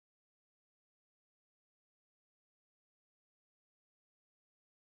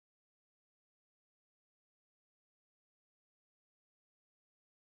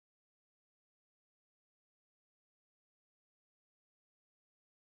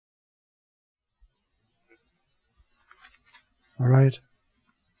All right.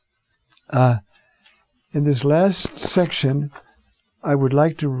 In this last section, I would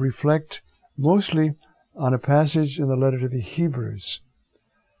like to reflect mostly on a passage in the letter to the Hebrews.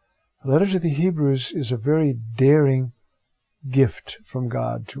 The letter to the Hebrews is a very daring gift from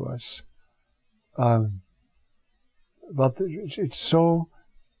God to us. But it so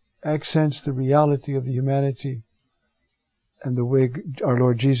accents the reality of the humanity and the way our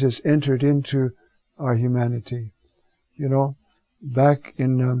Lord Jesus entered into our humanity. You know, back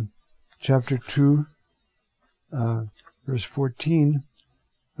in chapter 2, verse 14,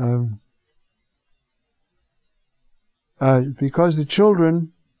 because the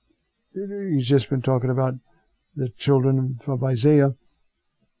children, he's just been talking about the children of Isaiah,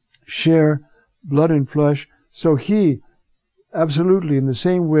 share blood and flesh, so he absolutely in the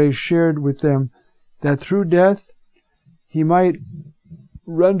same way shared with them, that through death he might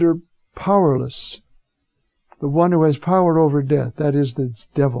render powerless the one who has power over death, that is the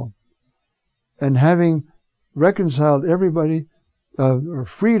devil. And having reconciled everybody, or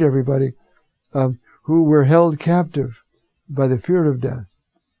freed everybody who were held captive by the fear of death.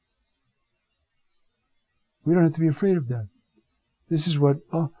 We don't have to be afraid of death. This is what,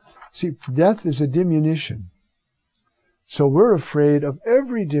 see, death is a diminution. So we're afraid of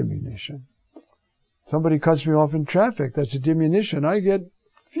every diminution. Somebody cuts me off in traffic, that's a diminution. I get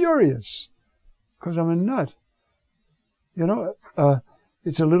furious because I'm a nut. You know,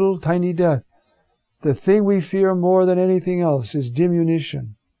 it's a little tiny death. The thing we fear more than anything else is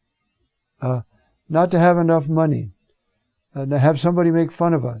diminution. Not to have enough money, to have somebody make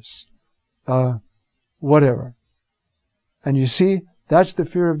fun of us, whatever. And you see, that's the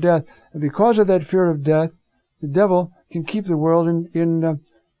fear of death. And because of that fear of death, the devil can keep the world in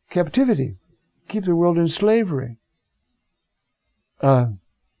captivity, keep the world in slavery. You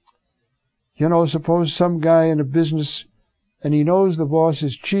know, suppose some guy in a business, and he knows the boss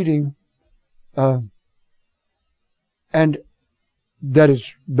is cheating, and that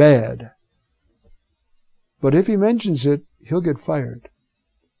it's bad. But if he mentions it, he'll get fired.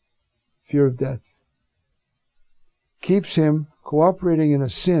 Fear of death keeps him cooperating in a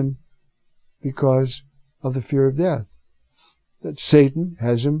sin because of the fear of death. That Satan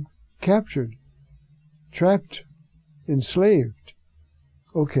has him captured, trapped, enslaved.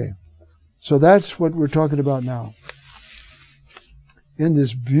 Okay, so that's what we're talking about now in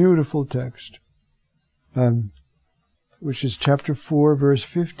this beautiful text, which is chapter 4, verse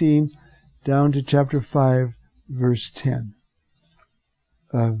 15, down to chapter 5, verse 10.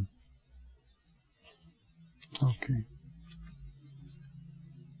 Okay.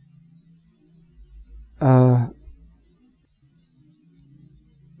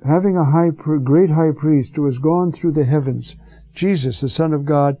 Having a great high priest who has gone through the heavens, Jesus, the Son of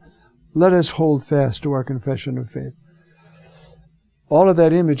God, let us hold fast to our confession of faith. All of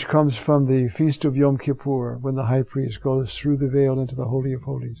that image comes from the Feast of Yom Kippur, when the high priest goes through the veil into the Holy of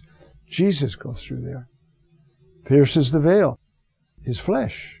Holies. Jesus goes through there, pierces the veil, his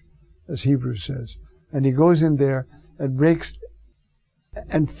flesh, as Hebrews says, and he goes in there and breaks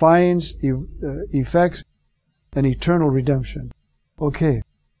and finds, effects an eternal redemption. Okay.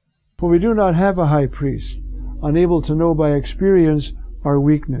 For we do not have a high priest, unable to know by experience our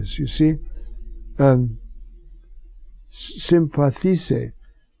weakness. You see, sympathise,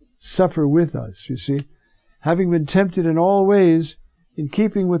 suffer with us, you see, having been tempted in all ways, in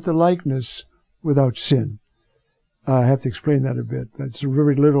keeping with the likeness, without sin. I have to explain that a bit. That's a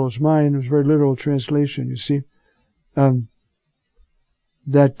very literal, it's mine, it's a very literal translation, you see. You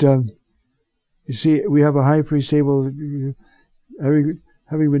see, we have a high priest able, having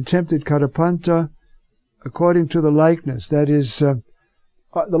been tempted, karapanta, according to the likeness, that is, the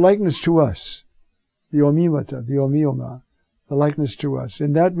likeness to us, the omimata, the omioma, the likeness to us.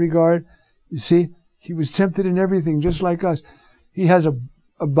 In that regard, you see, he was tempted in everything, just like us. He has a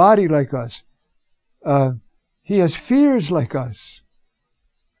body like us. He has fears like us.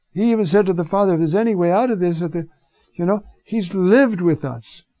 He even said to the Father, if there's any way out of this, he's lived with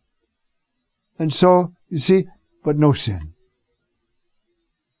us. And so, you see, but no sin.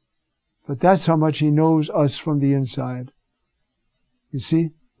 But that's how much he knows us from the inside. You see?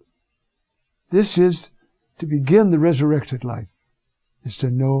 This is to begin the resurrected life, is to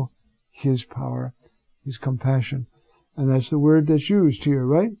know his power, his compassion. And that's the word that's used here,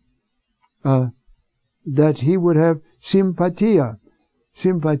 right? That he would have sympathia.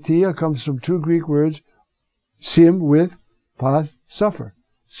 Sympathia comes from two Greek words, sim, with, path, suffer.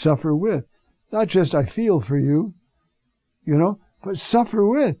 Suffer with. Not just I feel for you, but suffer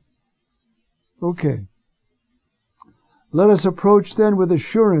with. Okay. Let us approach then with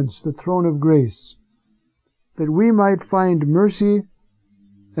assurance the throne of grace, that we might find mercy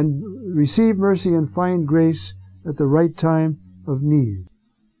and receive mercy and find grace at the right time of need.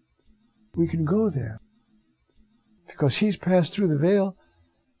 We can go there because He's passed through the veil,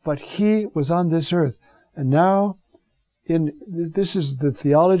 but He was on this earth. And now, this is the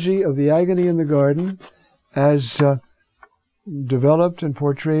theology of the agony in the garden as developed and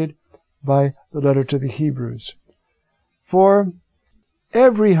portrayed by the letter to the Hebrews. For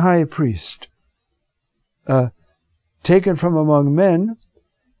every high priest taken from among men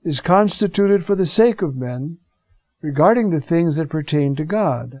is constituted for the sake of men, regarding the things that pertain to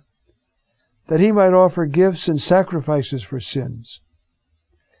God, that He might offer gifts and sacrifices for sins.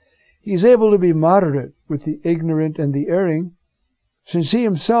 He is able to be moderate with the ignorant and the erring, since He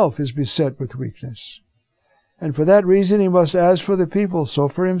Himself is beset with weakness. And for that reason He must, as for the people, so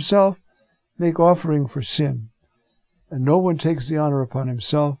for Himself, make offering for sin. And no one takes the honor upon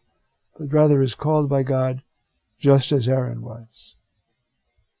himself, but rather is called by God, just as Aaron was.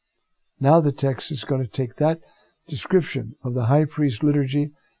 Now the text is going to take that description of the high priest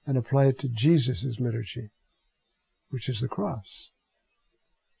liturgy and apply it to Jesus' liturgy, which is the cross.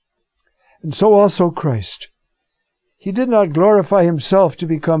 And so also Christ. He did not glorify Himself to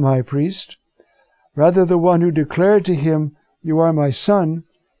become high priest. Rather, the one who declared to Him, "You are my Son,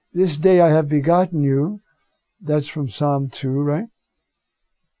 this day I have begotten you." That's from Psalm 2, right?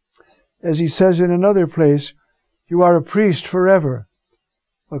 As He says in another place, "You are a priest forever,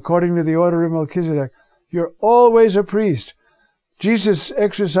 according to the order of Melchizedek." You're always a priest. Jesus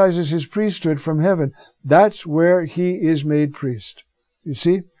exercises His priesthood from heaven. That's where He is made priest. You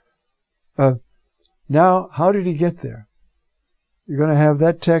see? Now, how did He get there? You're going to have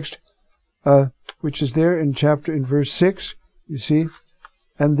that text, which is there in verse 6, you see?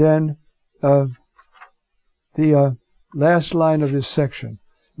 And then the last line of this section.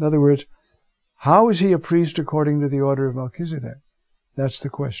 In other words, how is He a priest according to the order of Melchizedek? That's the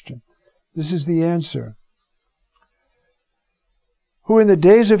question. This is the answer. Who in the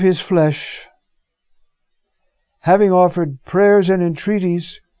days of His flesh, having offered prayers and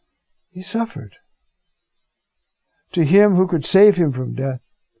entreaties, He suffered. To Him who could save Him from death,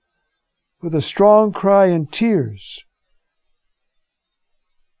 with a strong cry and tears.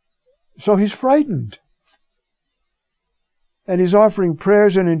 So He's frightened. And He's offering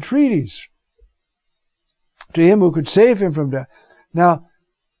prayers and entreaties to Him who could save Him from death. Now,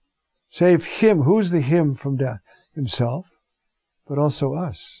 save Him. Who's the Him from death? Himself, but also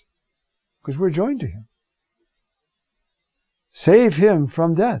us, because we're joined to Him. Save Him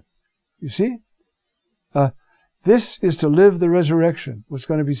from death. You see? This is to live the resurrection, what's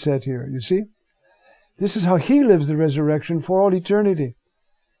going to be said here. You see? This is how He lives the resurrection for all eternity.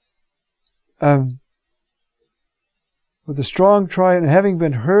 With a strong cry and having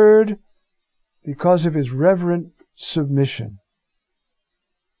been heard because of His reverent submission.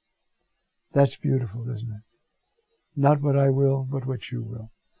 That's beautiful, isn't it? Not what I will, but what you will.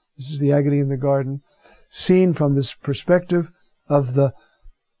 This is the agony in the garden, seen from this perspective of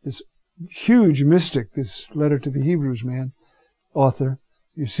this huge mystic, this letter to the Hebrews author.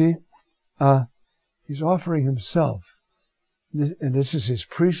 You see, he's offering himself. And this is his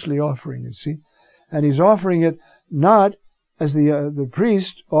priestly offering, you see. And he's offering it not as the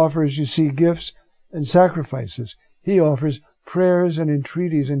priest offers, you see, gifts and sacrifices. He offers prayers and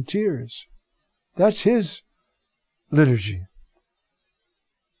entreaties and tears. That's his liturgy.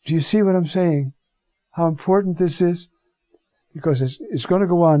 Do you see what I'm saying? How important this is? Because it's going to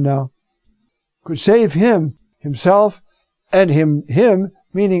go on now. Could save him, himself, and him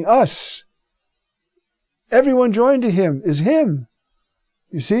meaning us. Everyone joined to him is him.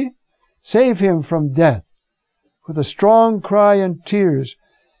 You see? Save him from death with a strong cry and tears,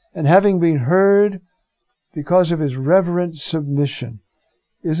 and having been heard because of his reverent submission.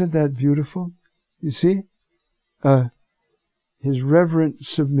 Isn't that beautiful? You see? His reverent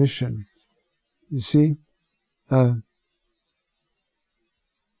submission. You see?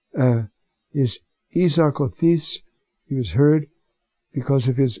 His isakothis, he was heard because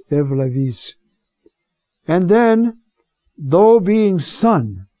of his evlavis. And then, though being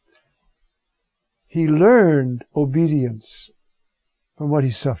son, he learned obedience from what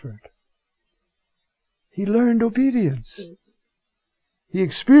he suffered. He learned obedience. He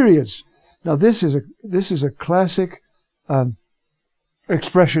experienced. Now this is a classic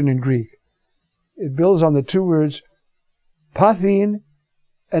expression in Greek. It builds on the two words pathin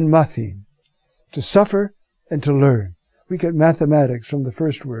and mathin, to suffer and to learn. We get mathematics from the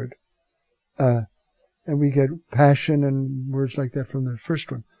first word, and we get passion and words like that from the first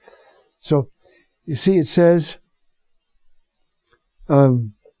one. So, you see, it says,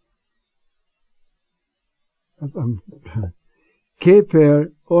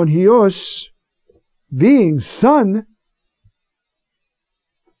 Keper onhios, being Son.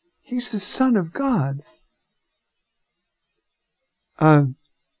 He's the Son of God.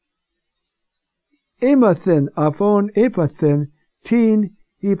 Emathen afon epathen tin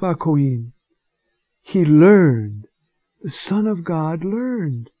ipakoin. He learned. The Son of God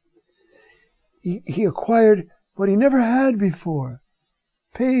learned. He acquired what he never had before.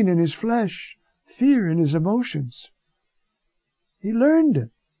 Pain in his flesh, fear in his emotions. He learned it.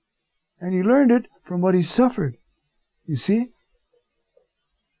 And he learned it from what he suffered. You see?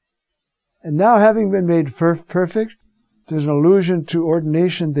 And now, having been made perfect, there's an allusion to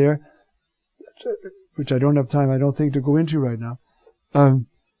ordination there, which I don't have time, I don't think, to go into right now.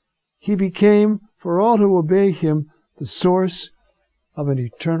 He became, for all who obey him, the source of an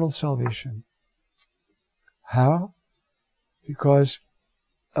eternal salvation. How? Because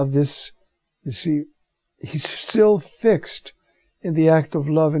of this, you see, he's still fixed in the act of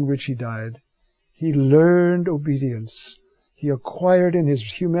love in which he died. He learned obedience. He acquired in his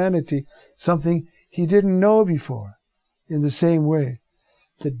humanity something he didn't know before in the same way.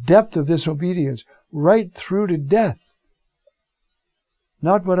 The depth of this obedience, right through to death.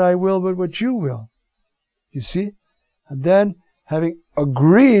 Not what I will, but what you will. You see? And then, having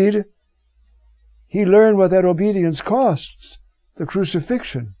agreed, he learned what that obedience costs, the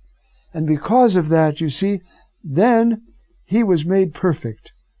crucifixion. And because of that, you see, then he was made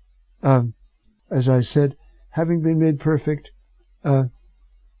perfect. As I said, having been made perfect,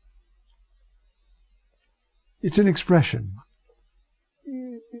 it's an expression.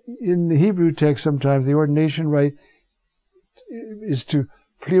 In the Hebrew text, sometimes the ordination rite is to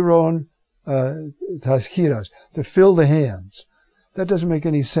pliron taskiras, to fill the hands. That doesn't make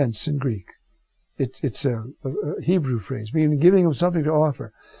any sense in Greek. It's a Hebrew phrase, meaning giving them something to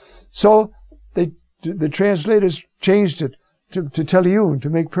offer. So the translators changed it to telion, to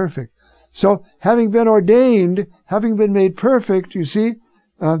make perfect. So having been ordained, having been made perfect, you see,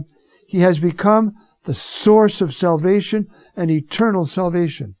 he has become the source of salvation and eternal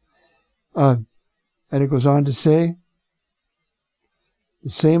salvation. And it goes on to say the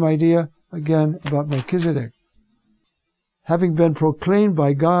same idea again about Melchizedek. Having been proclaimed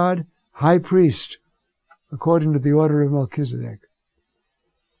by God high priest according to the order of Melchizedek.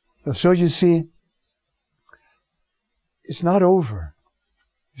 So you see, it's not over.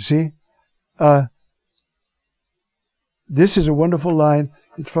 You see, this is a wonderful line.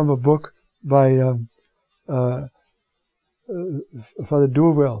 It's from a book by Father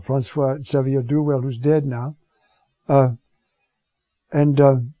Durwell, Francois Xavier Durwell, who's dead now.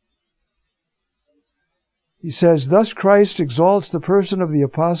 He says, thus Christ exalts the person of the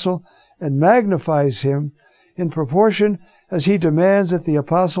apostle and magnifies him in proportion as he demands that the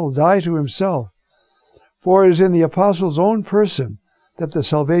apostle die to himself. For it is in the apostle's own person that the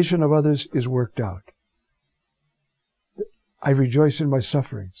salvation of others is worked out. I rejoice in my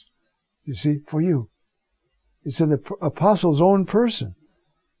sufferings. You see, for you. It's in the apostle's own person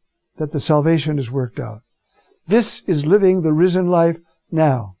that the salvation is worked out. This is living the risen life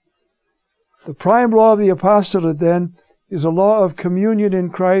now. The prime law of the apostolate, then, is a law of communion in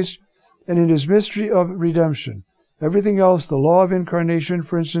Christ and in his mystery of redemption. Everything else, the law of incarnation,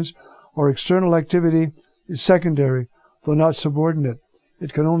 for instance, or external activity, is secondary, though not subordinate.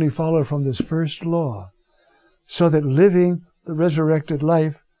 It can only follow from this first law. So that living the resurrected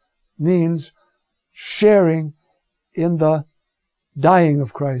life means sharing in the dying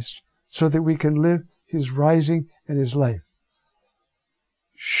of Christ, so that we can live his rising and his life.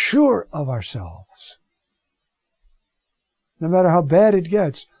 Sure of ourselves. No matter how bad it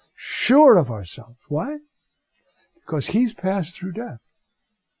gets, sure of ourselves. Why? Because he's passed through death.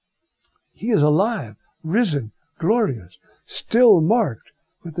 He is alive, risen, glorious, still marked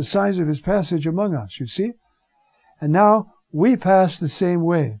with the signs of his passage among us, you see? And now we pass the same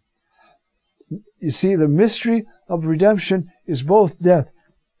way. You see, the mystery of redemption is both death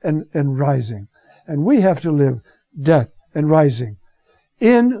and rising. And we have to live death and rising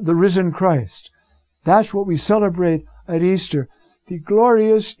in the risen Christ. That's what we celebrate at Easter. The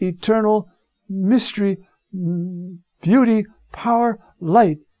glorious, eternal mystery, beauty, power,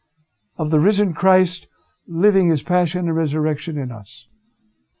 light of the risen Christ living his passion and resurrection in us.